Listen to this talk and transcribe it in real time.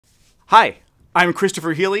Hi, I'm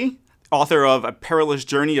Christopher Healy, author of A Perilous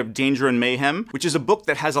Journey of Danger and Mayhem, which is a book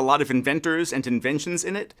that has a lot of inventors and inventions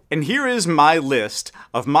in it. And here is my list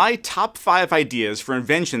of my top 5 ideas for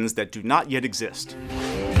inventions that do not yet exist.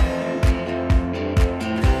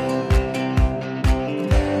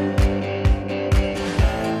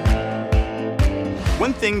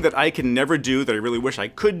 One thing that I can never do that I really wish I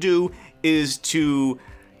could do is to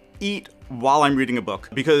eat while I'm reading a book,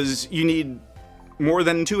 because you need more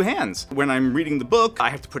than 2 hands. When I'm reading the book,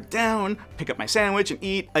 I have to put it down, pick up my sandwich, and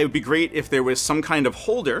eat. It would be great if there was some kind of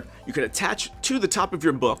holder you could attach to the top of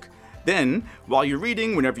your book. Then, while you're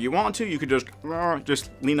reading, whenever you want to, you could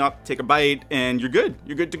just lean up, take a bite, and you're good.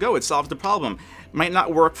 You're good to go. It solves the problem. Might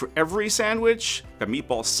not work for every sandwich. A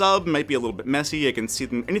meatball sub might be a little bit messy. I can see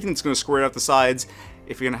them. Anything that's going to squirt out the sides.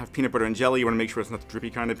 If you're going to have peanut butter and jelly, you want to make sure it's not the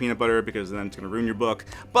drippy kind of peanut butter, because then it's going to ruin your book.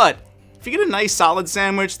 But if you get a nice solid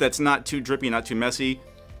sandwich that's not too drippy, not too messy,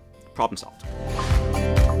 problem solved.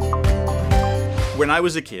 When I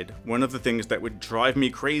was a kid, one of the things that would drive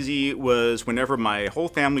me crazy was whenever my whole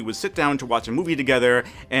family would sit down to watch a movie together,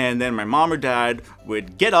 and then my mom or dad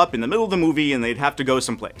would get up in the middle of the movie and they'd have to go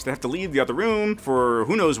someplace. They'd have to leave the other room for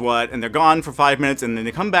who knows what, and they're gone for 5 minutes, and then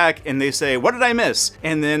they come back and they say, "What did I miss?"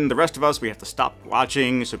 And then the rest of us, we have to stop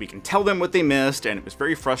watching so we can tell them what they missed, and it was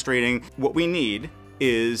very frustrating. What we need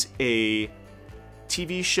is a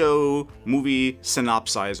TV show movie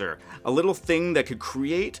synopsizer, a little thing that could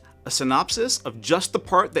create a synopsis of just the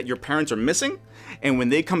part that your parents are missing, and when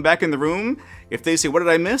they come back in the room, if they say, "What did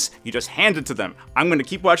I miss?" you just hand it to them. I'm going to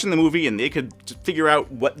keep watching the movie, and they could figure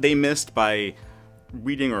out what they missed by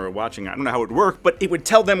reading or watching. I don't know how it would work, but it would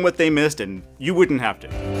tell them what they missed, and you wouldn't have to.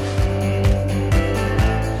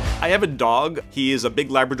 I have a dog. He is a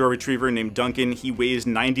big Labrador retriever named Duncan. He weighs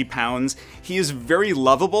 90 pounds. He is very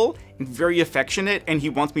lovable and very affectionate, and he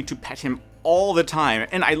wants me to pet him all the time.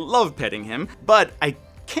 And I love petting him, but I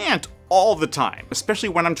can't all the time, especially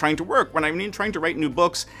when I'm trying to work, when I'm trying to write new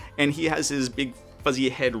books, and he has his big fuzzy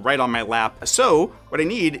head right on my lap. So what I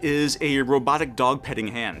need is a robotic dog petting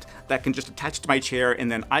hand that can just attach to my chair,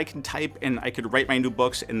 and then I can type and I could write my new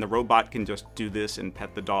books, and the robot can just do this and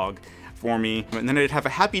pet the dog for me. And then I'd have a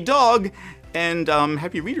happy dog and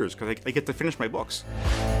happy readers, because I get to finish my books.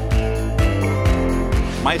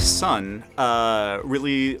 My son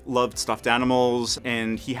really loved stuffed animals,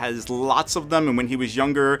 and he has lots of them, and when he was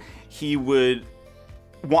younger, he would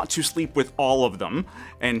want to sleep with all of them,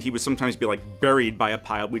 and he would sometimes be like buried by a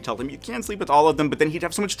pile. We'd tell him, "You can't sleep with all of them," but then he'd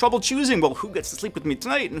have so much trouble choosing, well, who gets to sleep with me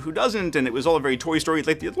tonight and who doesn't, and it was all a very Toy Story,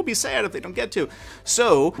 like, it'll be sad if they don't get to.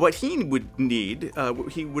 So what he would need,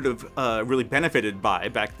 what he would have really benefited by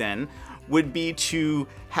back then, would be to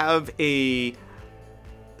have a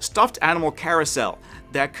stuffed animal carousel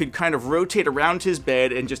that could kind of rotate around his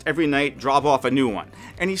bed and just every night drop off a new one.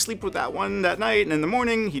 And he'd sleep with that one that night, and in the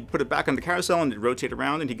morning he'd put it back on the carousel and it'd rotate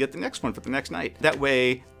around, and he'd get the next one for the next night. That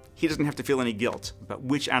way he doesn't have to feel any guilt about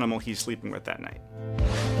which animal he's sleeping with that night.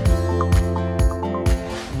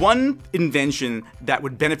 One invention that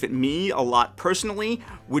would benefit me a lot personally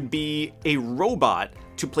would be a robot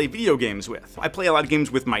to play video games with. I play a lot of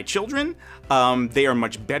games with my children. They are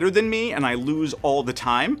much better than me, and I lose all the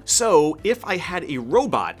time. So if I had a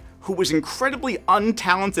robot who was incredibly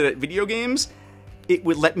untalented at video games, it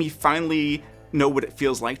would let me finally know what it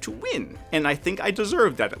feels like to win. And I think I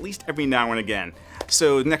deserve that, at least every now and again.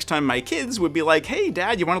 So next time my kids would be like, "Hey,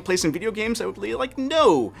 Dad, you want to play some video games?" I would be like,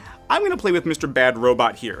 "No, I'm going to play with Mr. Bad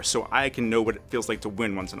Robot here, so I can know what it feels like to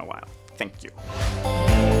win once in a while. Thank you."